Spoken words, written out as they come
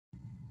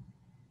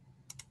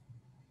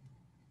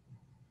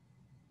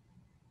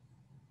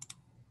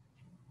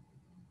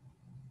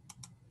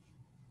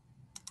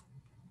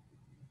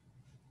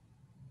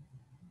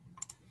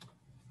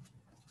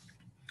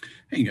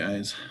Hey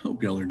guys,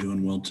 hope y'all are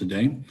doing well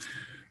today.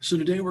 So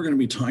today we're going to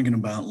be talking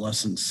about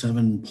lesson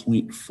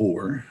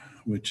 7.4,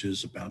 which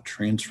is about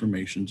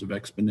transformations of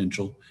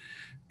exponential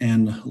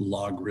and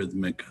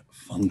logarithmic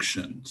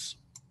functions.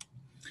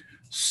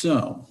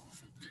 So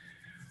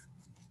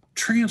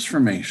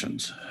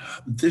transformations.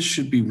 This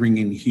should be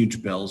ringing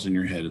huge bells in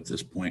your head at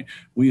this point.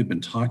 We have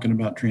been talking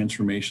about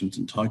transformations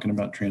and talking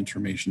about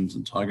transformations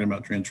and talking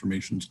about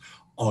transformations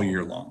all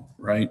year long,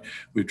 right?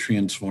 We've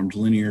transformed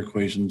linear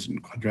equations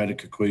and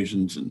quadratic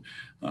equations and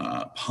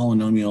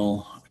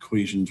polynomial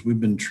equations. We've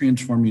been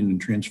transforming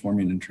and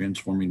transforming and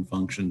transforming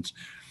functions.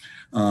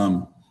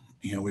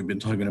 We've been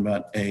talking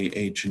about A,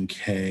 H, and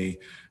K,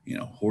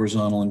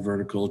 horizontal and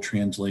vertical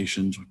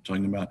translations. We're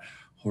talking about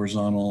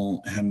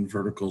horizontal and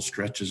vertical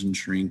stretches and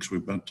shrinks.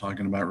 We've been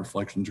talking about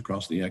reflections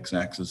across the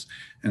x-axis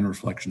and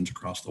reflections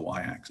across the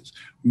y-axis.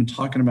 We've been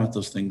talking about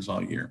those things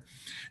all year.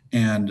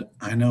 And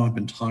I know I've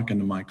been talking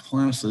to my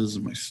classes,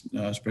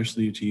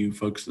 especially to you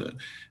folks that have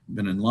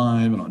been in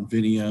live and on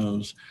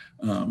videos,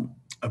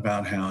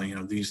 about how,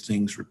 these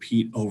things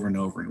repeat over and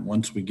over. And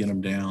once we get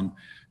them down,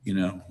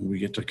 we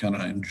get to kind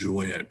of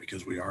enjoy it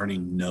because we already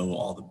know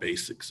all the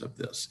basics of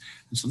this.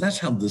 And so that's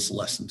how this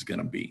lesson's going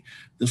to be.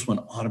 This one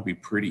ought to be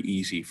pretty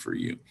easy for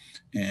you.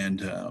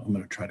 And I'm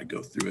going to try to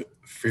go through it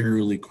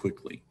fairly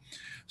quickly.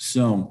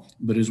 So,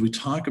 but as we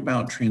talk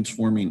about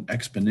transforming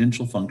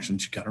exponential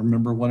functions, you got to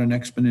remember what an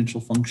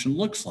exponential function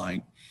looks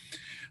like.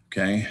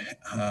 Okay,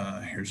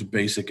 here's a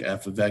basic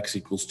f of x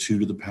equals 2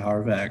 to the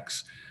power of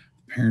x,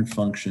 the parent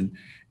function.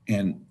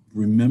 And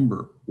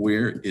remember,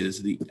 where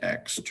is the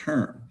x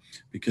term?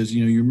 Because,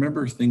 you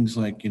remember things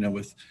like,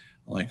 with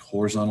like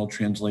horizontal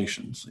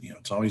translations,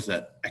 it's always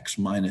that x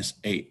minus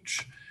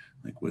h,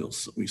 like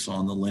we saw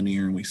in the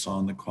linear and we saw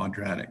in the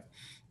quadratic.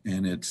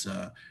 And it's,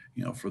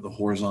 for the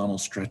horizontal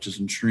stretches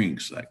and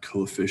shrinks, that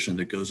coefficient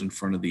that goes in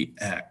front of the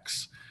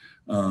x.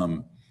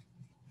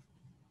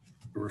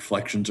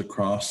 Reflections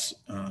across,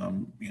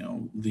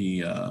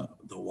 the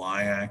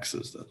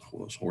y-axis,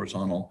 those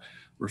horizontal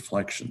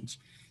reflections.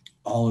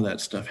 All of that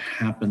stuff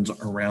happens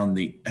around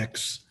the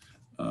x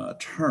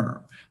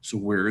term. So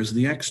where is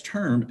the x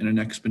term in an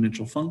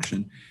exponential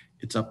function?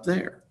 It's up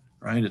there,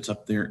 right? It's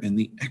up there in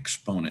the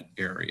exponent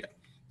area,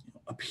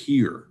 up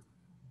here.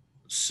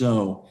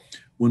 So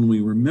when we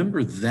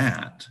remember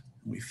that,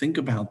 we think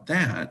about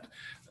that,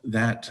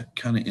 that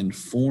kind of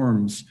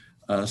informs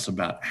us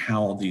about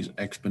how these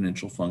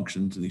exponential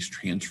functions and these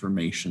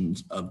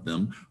transformations of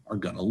them are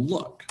going to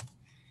look.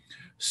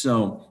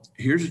 So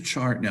here's a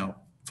chart. Now,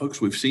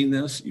 folks, we've seen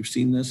this. You've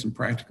seen this in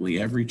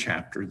practically every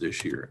chapter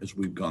this year as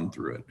we've gone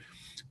through it.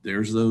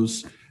 There's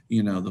those,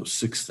 those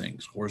 6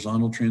 things: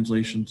 horizontal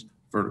translations,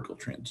 vertical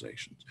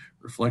translations,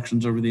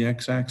 reflections over the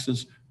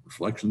x-axis,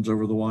 reflections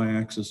over the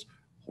y-axis,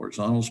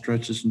 horizontal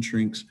stretches and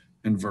shrinks,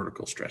 and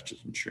vertical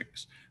stretches and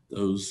shrinks.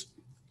 Those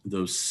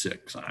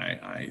 6,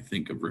 I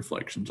think of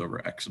reflections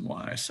over x and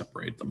y. I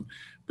separate them,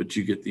 but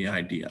you get the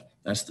idea.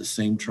 That's the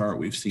same chart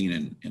we've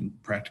seen in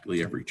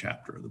practically every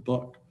chapter of the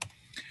book.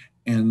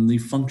 And the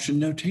function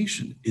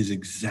notation is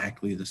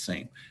exactly the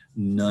same.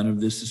 None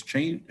of this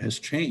has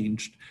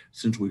changed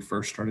since we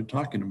first started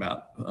talking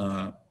about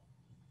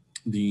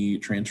the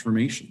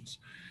transformations.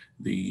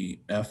 The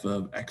f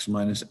of x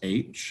minus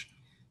h,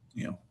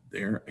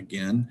 there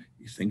again,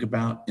 you think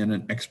about in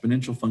an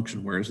exponential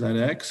function, where's that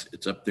x?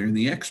 It's up there in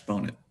the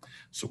exponent.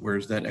 So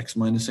where's that x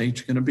minus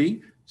h going to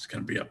be? It's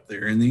going to be up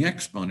there in the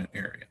exponent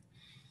area.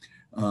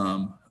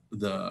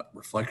 The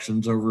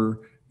reflections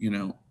over,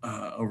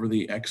 over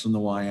the x and the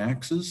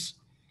y-axis,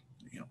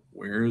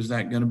 where is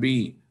that going to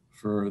be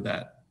for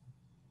that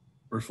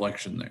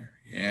reflection there?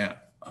 Yeah,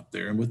 up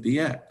there with the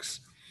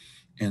x.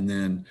 And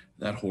then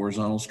that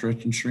horizontal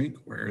stretch and shrink,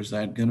 where is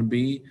that going to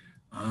be?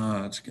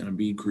 It's going to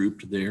be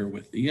grouped there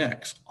with the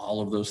x.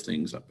 All of those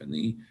things up in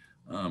the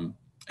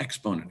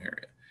exponent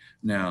area.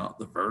 Now,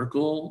 the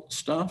vertical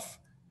stuff,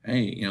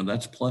 hey,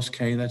 that's plus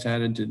k, that's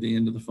added to the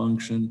end of the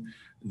function.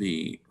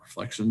 The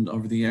reflection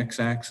over the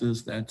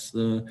x-axis, that's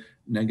the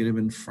negative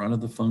in front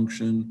of the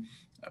function.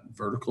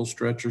 Vertical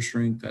stretch or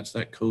shrink, that's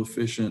that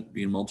coefficient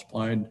being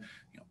multiplied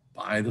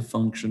by the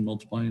function,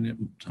 multiplying it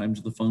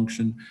times the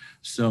function.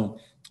 So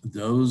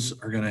those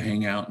are going to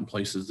hang out in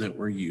places that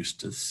we're used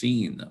to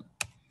seeing them.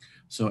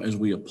 So as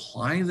we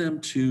apply them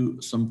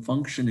to some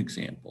function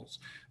examples,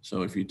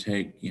 so if you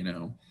take,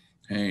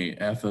 hey,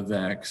 f of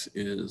x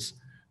is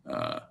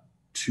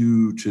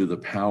 2 to the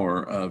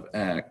power of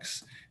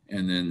x,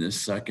 and then this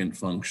second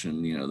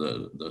function,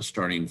 the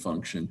starting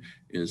function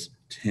is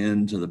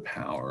 10 to the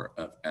power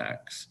of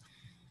x,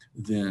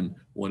 then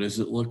what does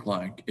it look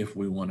like if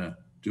we want to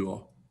do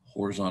a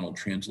horizontal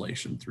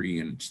translation 3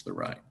 units to the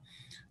right?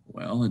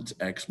 Well, it's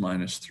x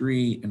minus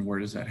 3, and where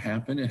does that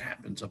happen? It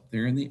happens up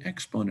there in the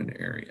exponent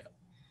area.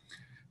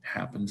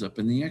 Happens up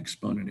in the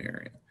exponent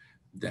area.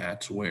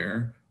 That's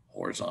where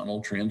horizontal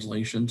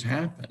translations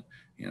happen.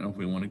 If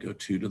we want to go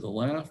 2 to the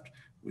left,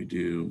 we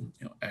do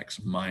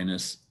x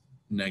minus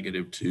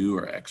negative 2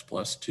 or x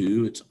plus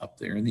 2. It's up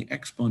there in the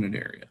exponent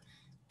area.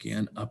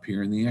 again, up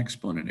here in the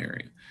exponent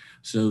area.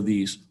 So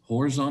these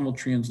horizontal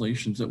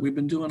translations that we've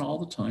been doing all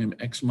the time,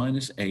 x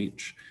minus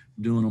h,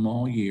 doing them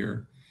all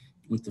year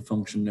with the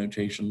function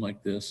notation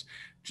like this,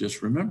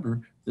 just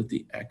remember that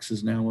the x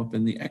is now up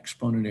in the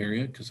exponent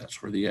area because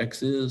that's where the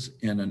x is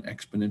in an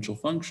exponential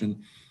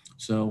function.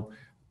 So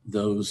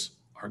those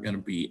are going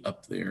to be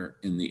up there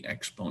in the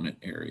exponent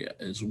area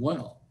as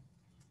well.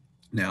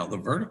 Now the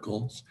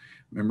verticals,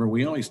 remember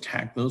we always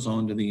tack those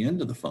on to the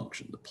end of the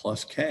function, the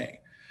plus k.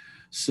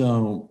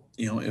 So,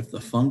 if the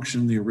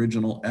function, the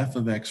original f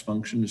of x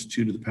function is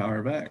 2 to the power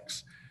of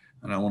x,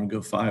 and I want to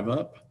go 5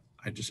 up,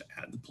 I just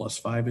add the plus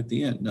 5 at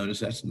the end. Notice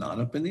that's not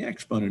up in the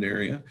exponent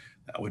area.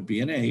 That would be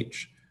an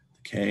h.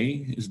 The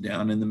k is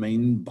down in the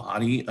main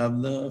body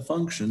of the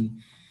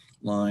function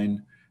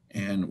line,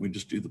 and we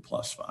just do the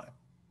plus 5,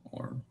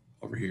 or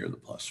over here, the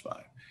plus 5.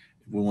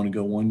 If we want to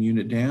go 1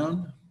 unit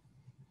down,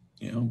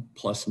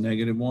 plus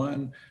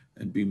 -1,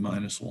 it'd be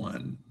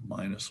 -1,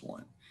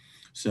 -1.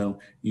 So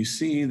you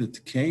see that the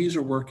K's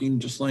are working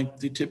just like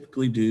they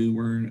typically do.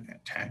 We're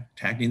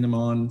tacking them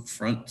on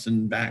fronts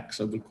and backs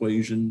of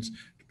equations,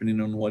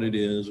 depending on what it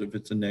is. If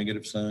it's a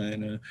negative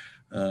sign,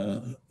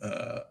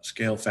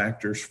 scale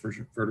factors for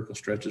vertical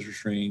stretches or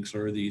shrinks,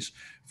 or these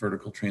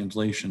vertical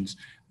translations,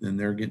 then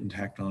they're getting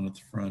tacked on at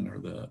the front or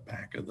the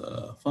back of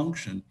the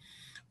function.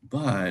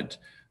 But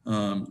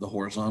the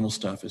horizontal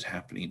stuff is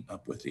happening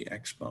up with the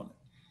exponent.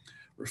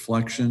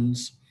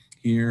 Reflections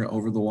here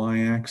over the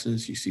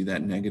y-axis, you see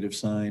that negative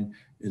sign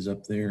is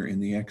up there in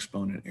the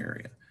exponent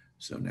area.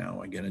 So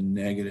now I get a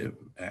negative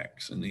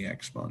x in the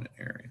exponent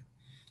area.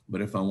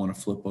 But if I want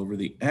to flip over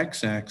the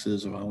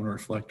x-axis, if I want to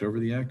reflect over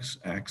the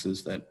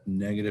x-axis, that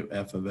negative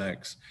f of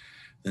x,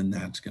 then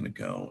that's going to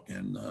go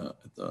in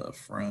the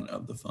front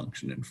of the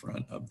function, in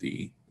front of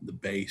the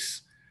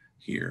base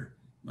here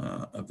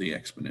of the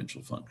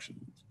exponential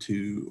function, the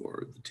 2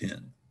 or the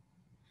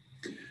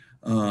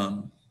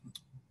 10.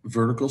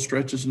 Vertical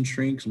stretches and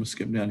shrinks, I'm going to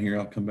skip down here.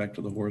 I'll come back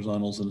to the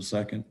horizontals in a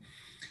second.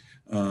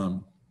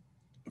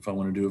 If I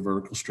want to do a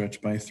vertical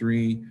stretch by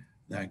 3,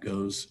 that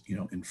goes,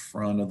 in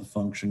front of the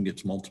function,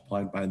 gets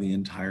multiplied by the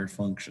entire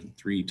function,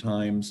 3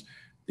 times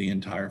the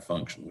entire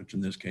function, which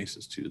in this case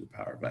is 2 to the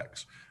power of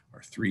x,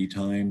 or 3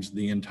 times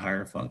the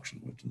entire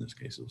function, which in this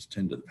case was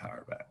 10 to the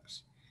power of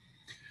x.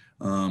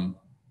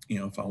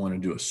 If I want to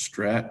do a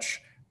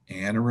stretch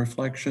and a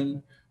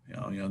reflection,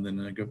 then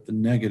I go up the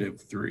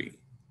 -3.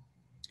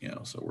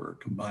 So we're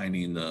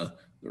combining the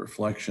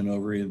reflection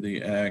over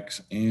the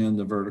x and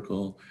the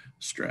vertical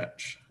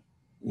stretch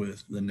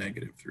with the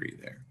 -3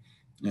 there.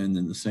 And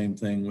then the same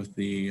thing with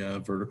the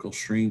vertical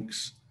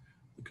shrinks,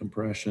 the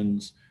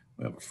compressions.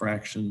 We have a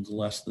fractions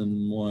less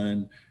than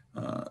 1.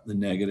 The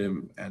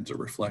negative adds a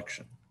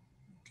reflection.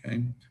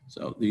 Okay,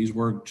 so these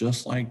work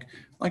just like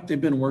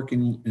they've been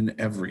working in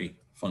every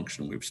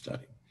function we've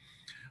studied.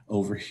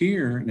 Over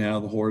here, now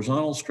the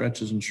horizontal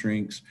stretches and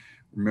shrinks.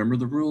 Remember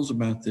the rules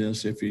about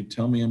this. If you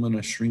tell me I'm going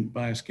to shrink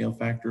by a scale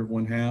factor of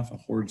 1/2, a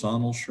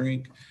horizontal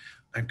shrink,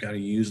 I've got to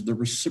use the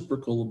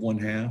reciprocal of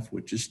 1/2,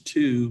 which is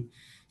 2,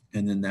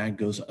 and then that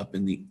goes up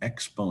in the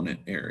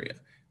exponent area.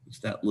 It's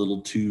that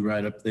little 2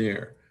 right up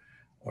there,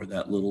 or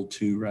that little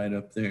 2 right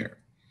up there.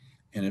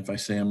 And if I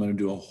say I'm going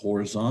to do a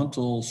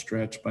horizontal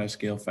stretch by a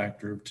scale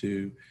factor of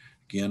 2,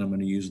 again, I'm going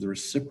to use the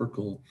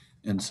reciprocal,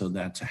 and so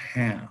that's a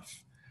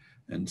 1/2.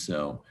 And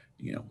so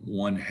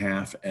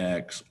 1/2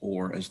 x,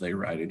 or as they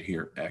write it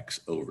here,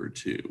 x over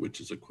 2, which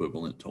is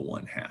equivalent to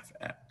 1/2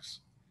 x.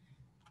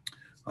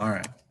 All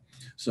right,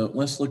 so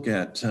let's look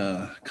at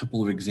a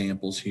couple of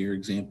examples here.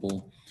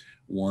 Example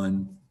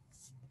 1,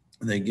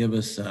 they give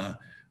us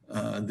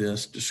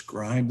this: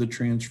 describe the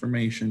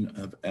transformation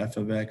of f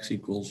of x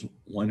equals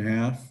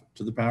 1/2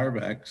 to the power of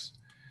x.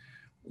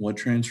 What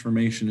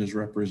transformation is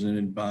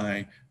represented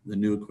by the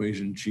new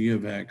equation g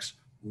of x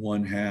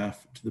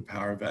 1/2 to the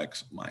power of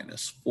x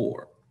minus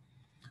 4?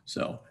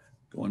 So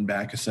going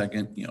back a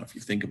second, if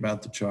you think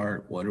about the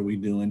chart, what are we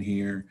doing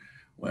here?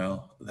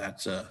 Well,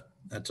 that's a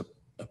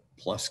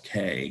plus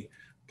k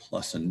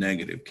plus a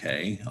negative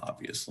k,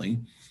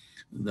 obviously,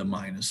 the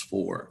minus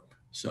 4.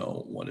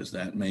 So what does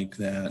that make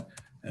that?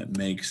 That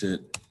makes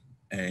it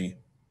a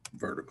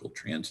vertical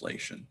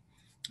translation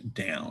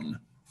down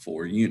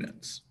 4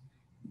 units,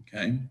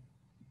 okay?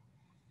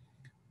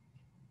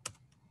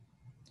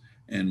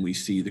 And we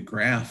see the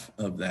graph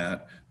of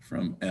that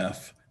from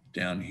F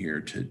down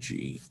here to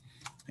G.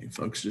 Hey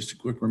folks, just a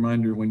quick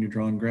reminder, when you're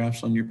drawing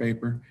graphs on your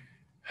paper,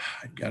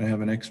 you've got to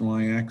have an X and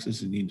Y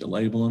axis. You need to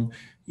label them.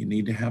 You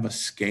need to have a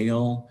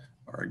scale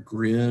or a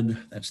grid.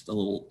 That's the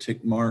little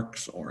tick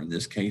marks, or in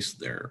this case,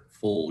 they're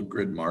full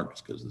grid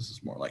marks because this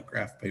is more like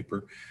graph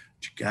paper.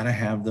 But you got to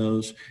have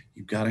those.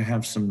 You've got to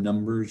have some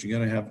numbers. You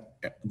got to have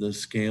the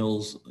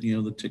scales,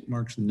 the tick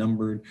marks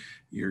numbered.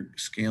 Your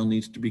scale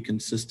needs to be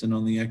consistent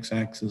on the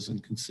x-axis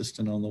and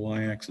consistent on the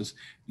y-axis.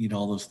 You need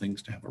all those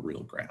things to have a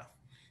real graph,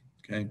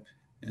 okay?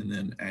 And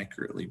then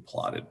accurately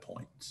plotted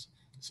points.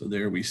 So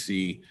there we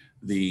see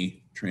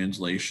the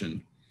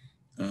translation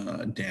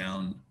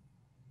down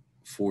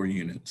 4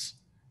 units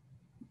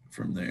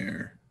from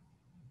there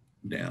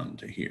down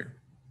to here.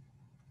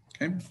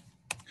 Okay.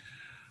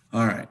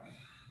 All right.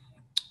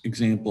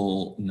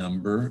 Example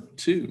number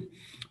 2.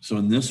 So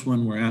in this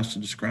one, we're asked to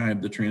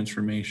describe the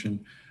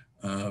transformation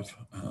of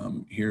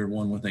here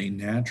one with a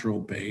natural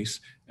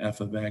base,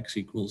 f of x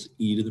equals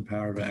e to the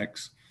power of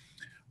x.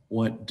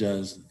 What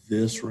does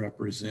this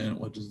represent?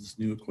 What does this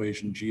new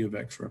equation g of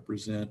x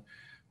represent?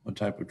 What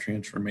type of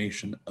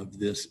transformation of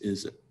this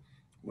is it?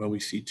 Well, we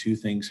see two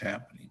things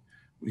happening.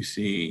 We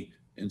see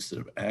instead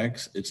of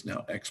x, it's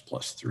now x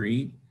plus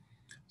 3.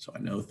 So I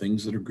know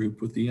things that are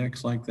grouped with the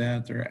x like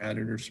that, they're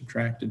added or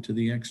subtracted to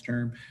the x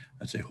term.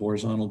 That's a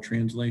horizontal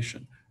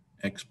translation.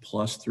 X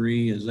plus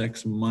 3 is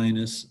x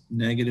minus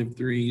negative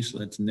 3. So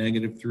that's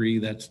negative 3.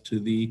 That's to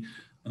the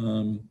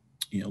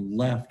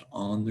left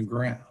on the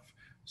graph.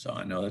 So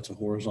I know that's a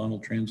horizontal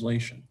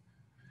translation.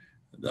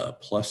 The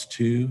plus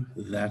 2,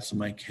 that's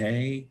my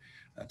k.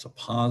 That's a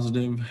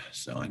positive.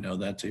 So I know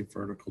that's a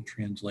vertical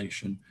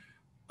translation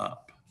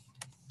up.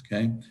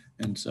 Okay.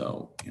 And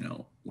so,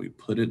 we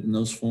put it in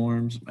those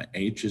forms. My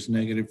h is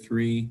negative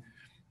 3.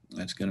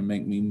 That's going to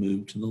make me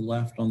move to the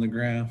left on the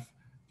graph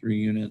 3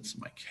 units.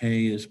 My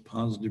k is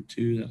positive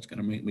 2. That's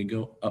going to make me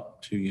go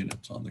up 2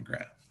 units on the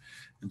graph.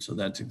 And so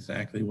that's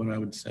exactly what I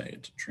would say.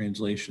 It's a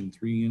translation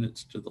 3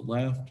 units to the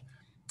left.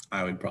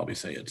 I would probably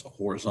say it's a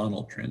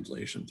horizontal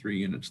translation 3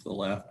 units to the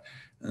left.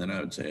 And then I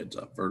would say it's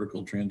a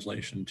vertical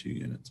translation 2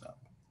 units up.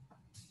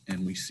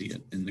 And we see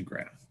it in the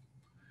graph.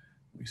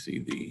 We see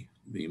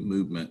the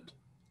movement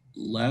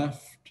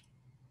left,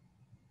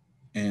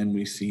 and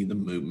we see the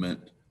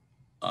movement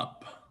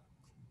up.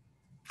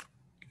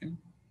 Okay.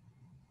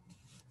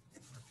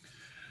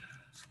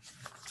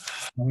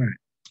 All right.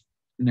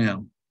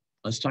 Now,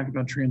 let's talk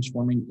about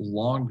transforming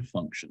log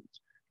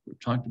functions. We've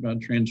talked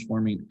about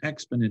transforming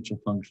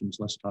exponential functions.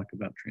 Let's talk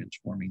about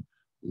transforming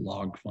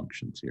log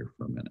functions here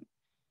for a minute.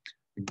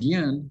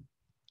 Again,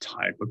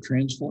 type of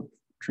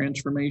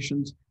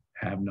transformations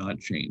have not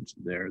changed.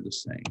 They're the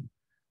same.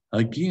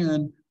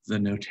 Again, the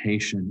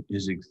notation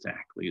is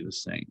exactly the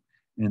same.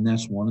 And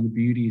that's one of the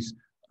beauties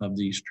of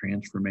these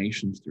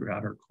transformations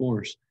throughout our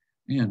course.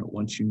 And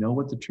once you know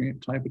what the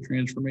type of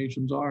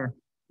transformations are,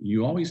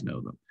 you always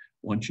know them.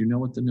 Once you know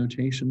what the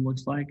notation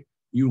looks like,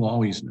 you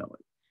always know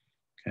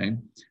it. Okay.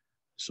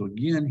 So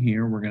again,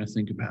 here we're going to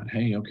think about,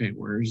 hey, okay,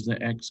 where's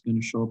the x going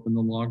to show up in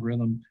the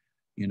logarithm?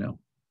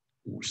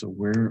 So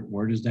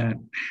where does that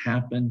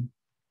happen?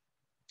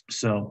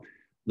 So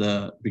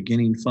the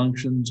beginning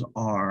functions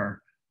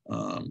are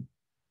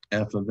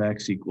f of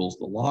x equals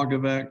the log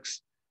of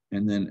x,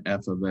 and then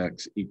f of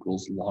x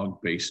equals log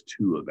base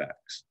 2 of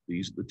x.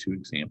 These are the two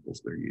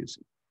examples they're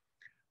using.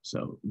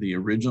 So the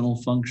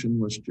original function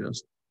was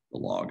just the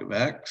log of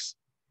x.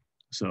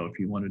 So if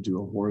you want to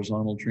do a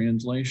horizontal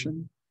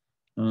translation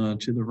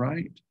to the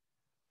right,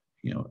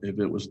 if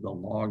it was the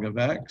log of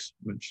x,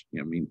 which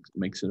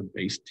makes it a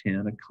base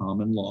 10, a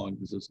common log,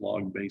 because it's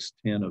log base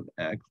 10 of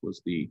x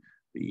was the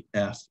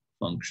f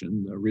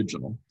function, the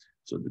original.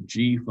 So the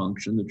g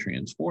function, the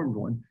transformed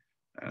one,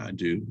 I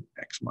do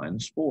x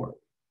minus 4.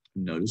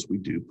 Notice we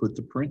do put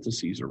the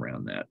parentheses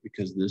around that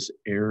because this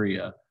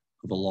area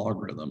of a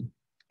logarithm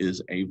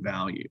is a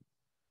value,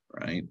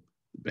 right?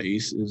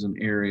 Base is an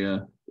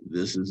area,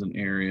 this is an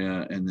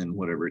area, and then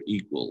whatever it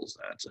equals,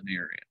 that's an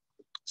area.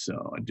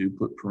 So I do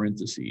put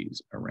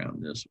parentheses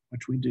around this,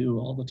 which we do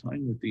all the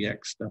time with the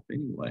x stuff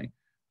anyway.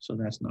 So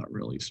that's not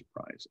really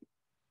surprising,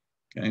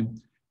 okay?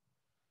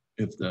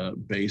 If the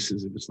base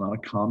is, if it's not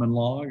a common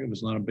log, if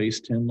it's not a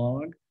base 10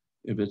 log,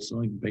 if it's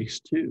like base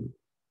 2,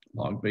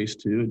 log base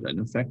 2, it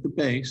doesn't affect the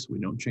base. We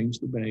don't change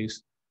the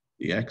base.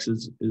 The x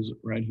is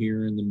right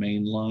here in the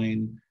main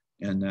line,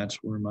 and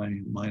that's where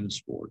my minus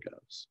 4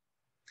 goes.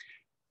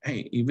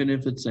 Hey, even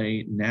if it's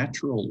a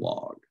natural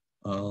log,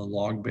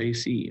 log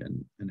base e,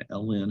 and an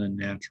ln, a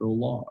natural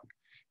log,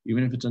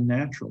 even if it's a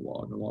natural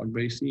log, a log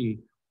base e,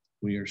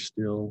 we are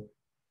still,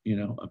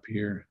 up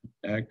here,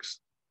 x,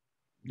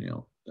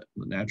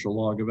 the natural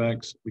log of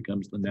x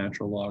becomes the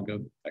natural log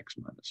of x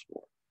minus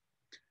 4.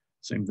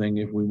 Same thing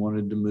if we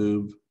wanted to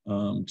move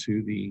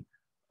to the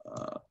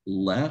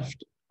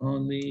left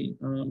on the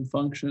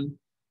function,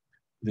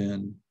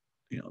 then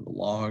the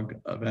log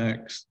of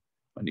x,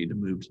 if I need to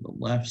move to the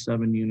left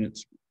 7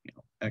 units,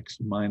 x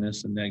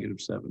minus a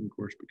negative 7, of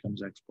course,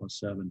 becomes x plus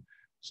 7.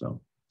 So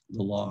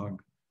the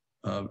log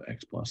of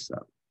x plus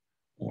 7,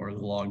 or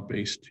the log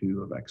base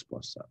 2 of x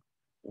plus 7,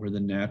 or the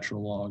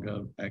natural log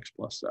of x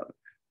plus 7.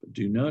 But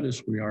do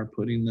notice we are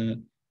putting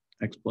that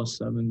x plus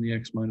 7, the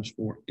x minus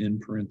 4 in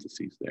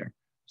parentheses there.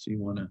 So you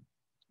want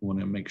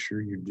to make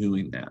sure you're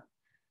doing that.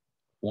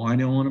 Why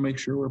do I want to make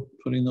sure we're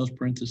putting those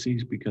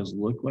parentheses? Because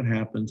look what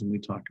happens when we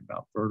talk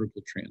about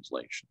vertical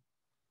translation.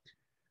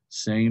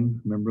 Same,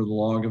 remember the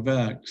log of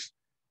x,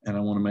 and I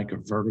want to make a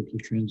vertical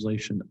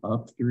translation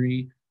up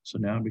 3. So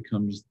now it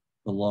becomes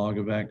the log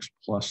of x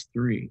plus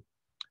 3.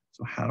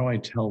 So how do I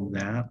tell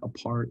that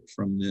apart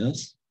from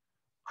this?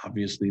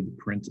 Obviously, the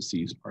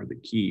parentheses are the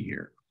key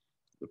here.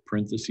 The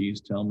parentheses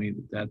tell me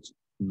that that's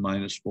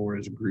minus 4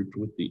 is grouped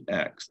with the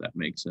x. That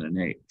makes it an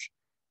h.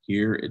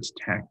 Here it's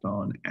tacked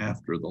on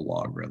after the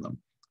logarithm.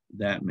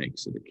 That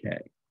makes it a k.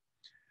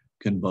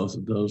 Can both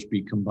of those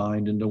be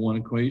combined into one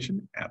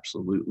equation?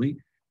 Absolutely.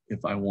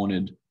 If I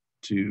wanted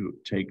to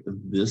take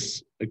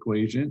this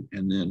equation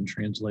and then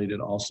translate it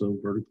also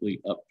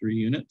vertically up 3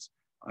 units,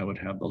 I would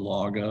have the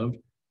log of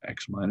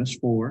x minus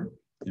 4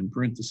 in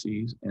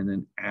parentheses, and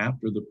then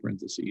after the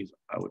parentheses,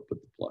 I would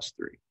put the plus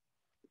 3.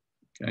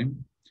 Okay,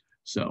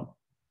 so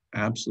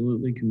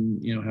absolutely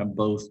can have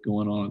both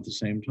going on at the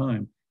same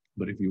time.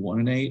 But if you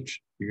want an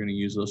h, you're going to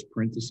use those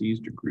parentheses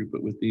to group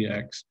it with the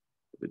x.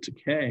 If it's a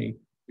k,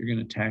 you're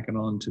going to tack it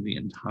on to the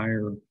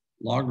entire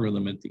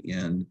logarithm at the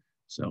end,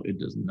 so it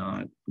does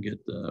not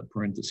get the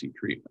parenthesis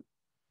treatment.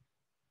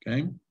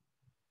 Okay.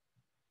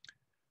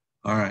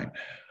 All right.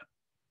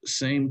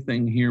 Same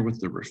thing here with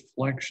the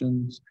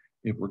reflections.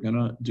 If we're going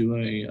to do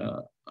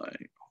a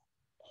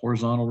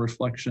horizontal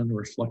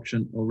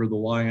reflection over the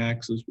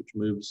y-axis, which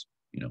moves,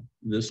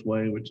 this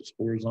way, which is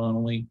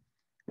horizontally.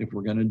 If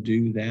we're going to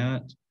do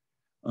that,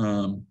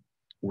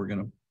 we're going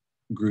to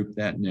group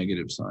that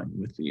negative sign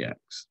with the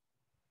x.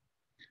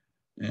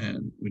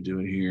 And we do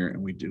it here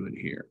and we do it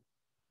here.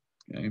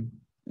 Okay.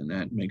 And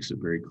that makes it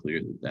very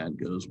clear that that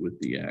goes with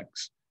the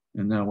x.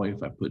 And that way,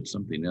 if I put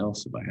something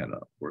else, if I had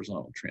a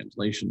horizontal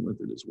translation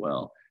with it as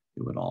well,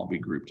 it would all be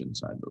grouped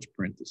inside those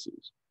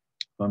parentheses.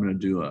 If I'm going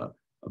to do a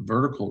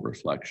vertical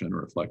reflection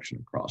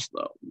across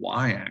the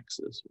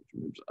y-axis, which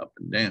moves up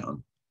and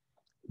down,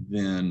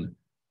 then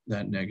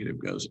that negative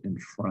goes in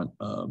front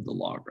of the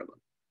logarithm.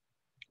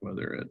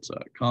 Whether it's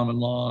a common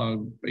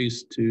log,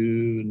 base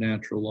 2,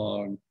 natural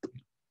log,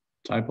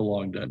 type of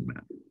log, doesn't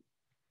matter.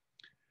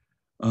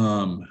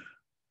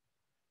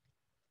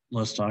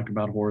 Let's talk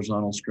about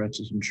horizontal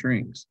stretches and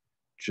shrinks.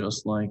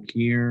 Just like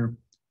here,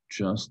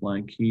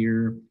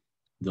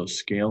 those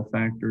scale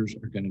factors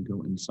are going to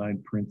go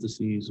inside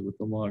parentheses with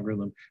the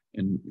logarithm.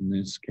 And in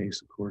this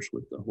case, of course,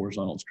 with the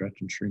horizontal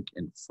stretch and shrink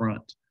in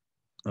front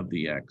of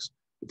the x,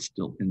 it's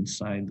still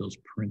inside those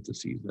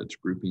parentheses. That's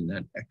grouping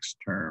that x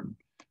term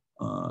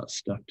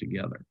stuff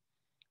together.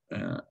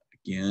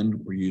 Again,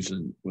 we're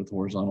using, with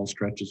horizontal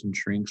stretches and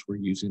shrinks, we're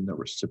using the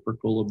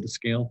reciprocal of the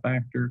scale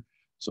factor.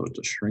 So it's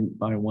a shrink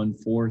by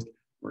 1/4.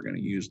 We're going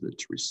to use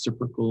its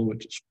reciprocal,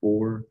 which is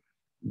 4.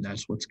 And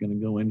that's what's going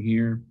to go in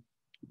here.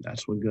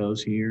 That's what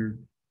goes here.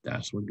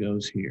 That's what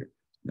goes here.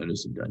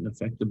 Notice it doesn't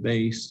affect the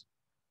base,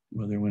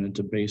 whether when it's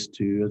a base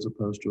 2 as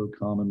opposed to a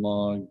common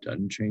log,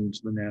 doesn't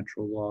change the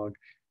natural log.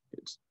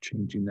 It's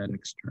changing that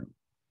x term.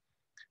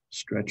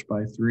 Stretch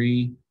by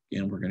 3.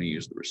 Again, we're going to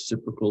use the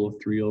reciprocal of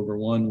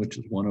 3/1, which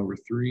is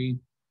 1/3.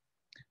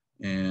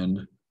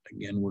 And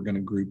again, we're going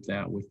to group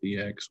that with the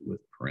x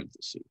with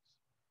parentheses.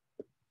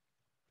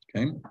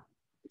 Okay.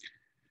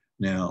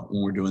 Now,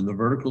 when we're doing the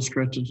vertical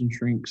stretches and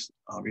shrinks,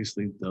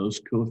 obviously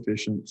those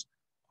coefficients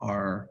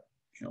are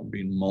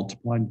being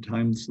multiplied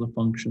times the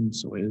function,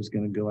 so it is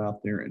going to go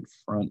out there in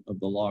front of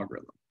the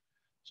logarithm.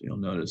 So you'll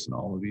notice in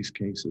all of these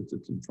cases,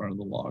 it's in front of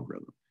the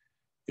logarithm.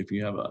 If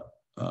you have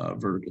a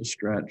vertical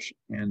stretch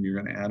and you're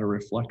going to add a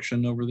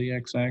reflection over the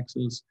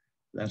x-axis,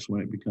 that's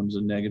when it becomes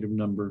a negative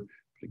number.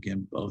 But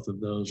again, both of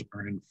those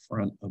are in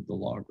front of the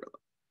logarithm.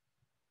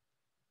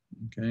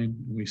 Okay,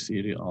 we see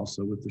it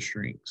also with the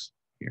shrinks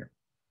here.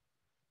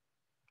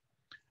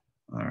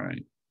 All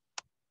right,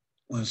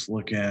 let's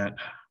look at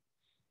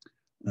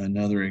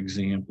another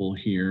example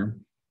here.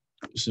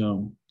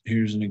 So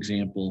here's an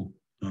example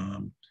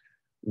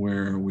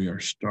where we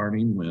are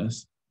starting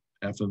with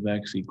f of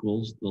x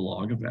equals the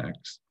log of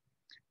x,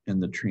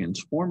 and the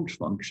transformed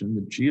function,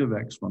 the g of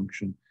x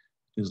function,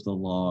 is the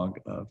log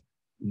of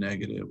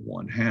negative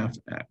 1/2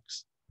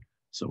 x.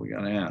 So we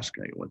got to ask,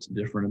 okay, what's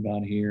different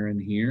about here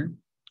and here?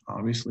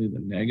 Obviously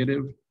the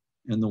negative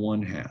and the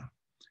 1/2.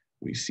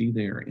 We see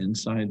they are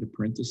inside the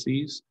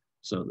parentheses,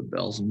 so the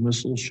bells and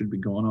whistles should be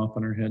going off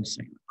in our head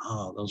saying,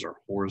 oh, those are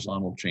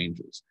horizontal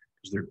changes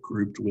because they're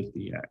grouped with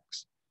the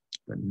x.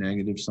 The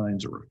negative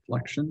sign's a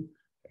reflection,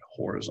 a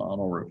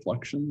horizontal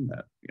reflection,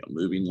 that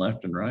moving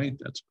left and right,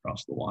 that's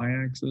across the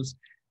y-axis,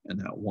 and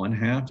that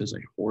 1/2 is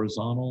a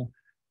horizontal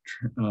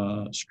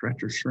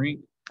stretch or shrink.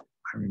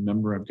 I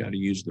remember I've got to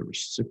use the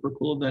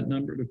reciprocal of that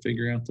number to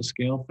figure out the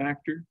scale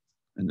factor,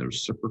 and the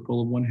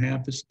reciprocal of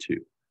 1/2 is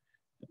 2.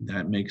 And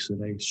that makes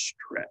it a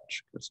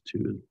stretch because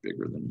 2 is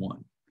bigger than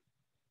 1.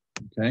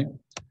 Okay,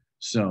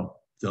 so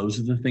those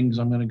are the things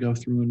I'm going to go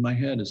through in my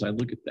head as I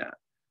look at that.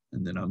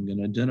 And then I'm going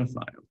to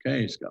identify,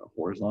 okay, it's got a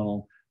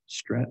horizontal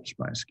stretch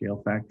by a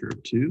scale factor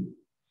of 2,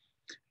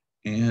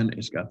 and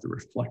it's got the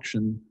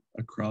reflection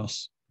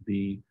across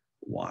the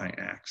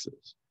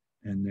y-axis.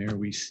 And there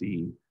we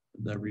see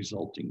the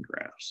resulting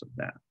graphs of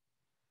that.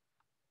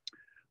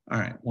 All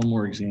right, one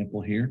more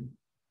example here.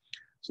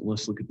 So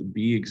let's look at the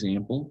B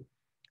example.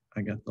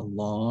 I got the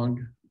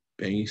log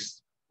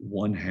base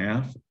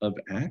 1/2 of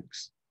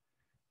x,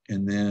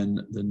 and then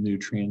the new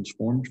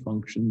transformed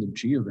function, the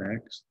g of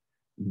x.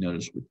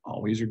 Notice we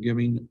always are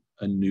giving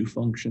a new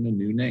function a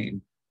new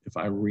name. If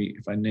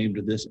I named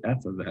this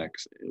f of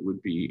x, it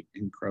would be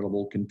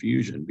incredible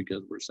confusion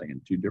because we're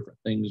saying two different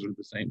things are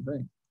the same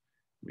thing.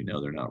 We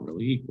know they're not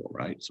really equal,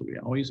 right? So we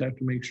always have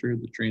to make sure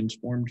the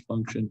transformed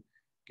function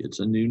gets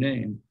a new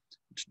name.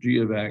 It's g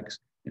of x,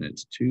 and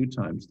it's 2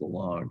 times the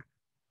log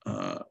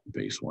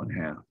base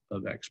 1/2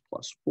 of x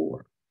plus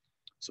 4.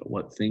 So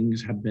what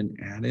things have been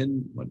added,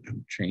 what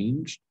have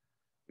changed?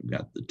 We've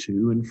got the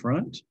 2 in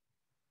front,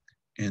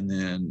 and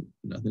then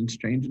nothing's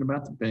changing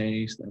about the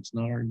base. That's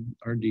not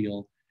our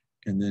deal.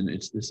 And then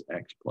it's this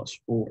x plus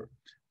 4.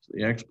 So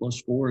the x plus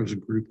 4 is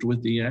grouped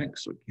with the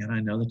x. So again, I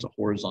know that's a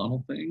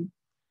horizontal thing.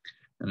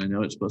 And I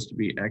know it's supposed to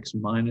be x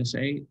minus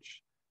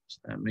h. So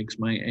that makes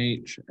my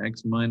h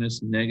x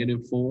minus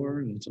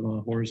 -4. That's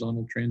a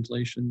horizontal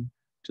translation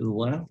to the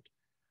left.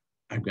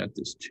 I've got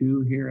this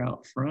 2 here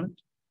out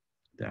front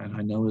that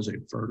I know is a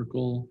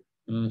vertical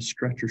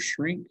stretch or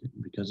shrink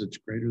because it's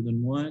greater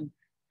than 1.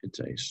 It's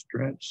a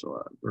stretch, so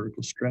a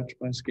vertical stretch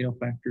by a scale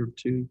factor of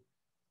 2.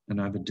 And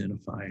I've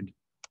identified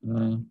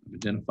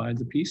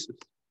the pieces.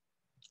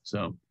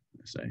 So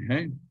I say,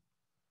 hey,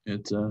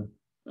 it's a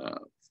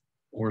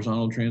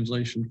horizontal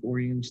translation 4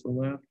 units to the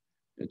left.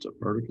 It's a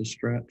vertical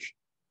stretch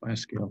by a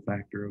scale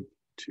factor of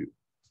 2.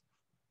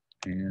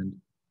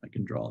 And I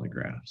can draw the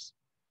graphs.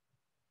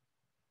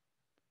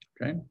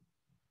 Okay.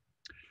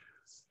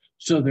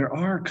 So there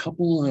are a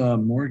couple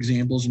more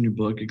examples in your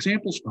book.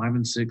 Examples 5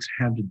 and 6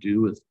 have to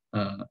do with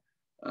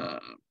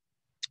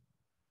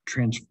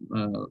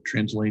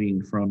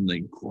translating from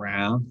the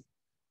graph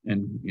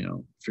and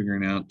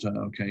figuring out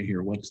okay,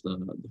 here, what's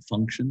the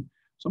function.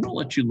 So I'm going to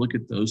let you look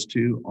at those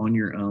two on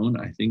your own.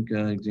 I think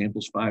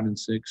examples 5 and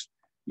 6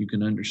 you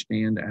can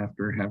understand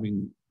after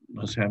having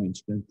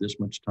spent this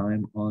much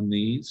time on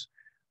these.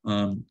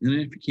 And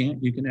if you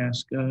can't, you can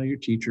ask your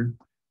teacher,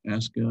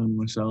 ask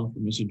myself or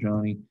Mr.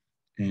 Johnny,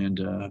 and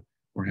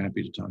we're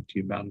happy to talk to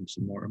you about them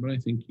some more. But I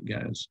think you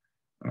guys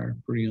are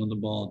pretty on the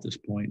ball at this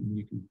point, and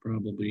you can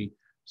probably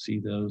see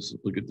those,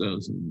 look at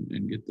those,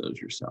 and get those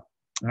yourself.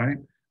 All right.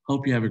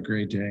 Hope you have a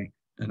great day,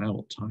 and I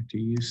will talk to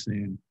you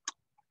soon.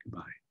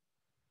 Goodbye.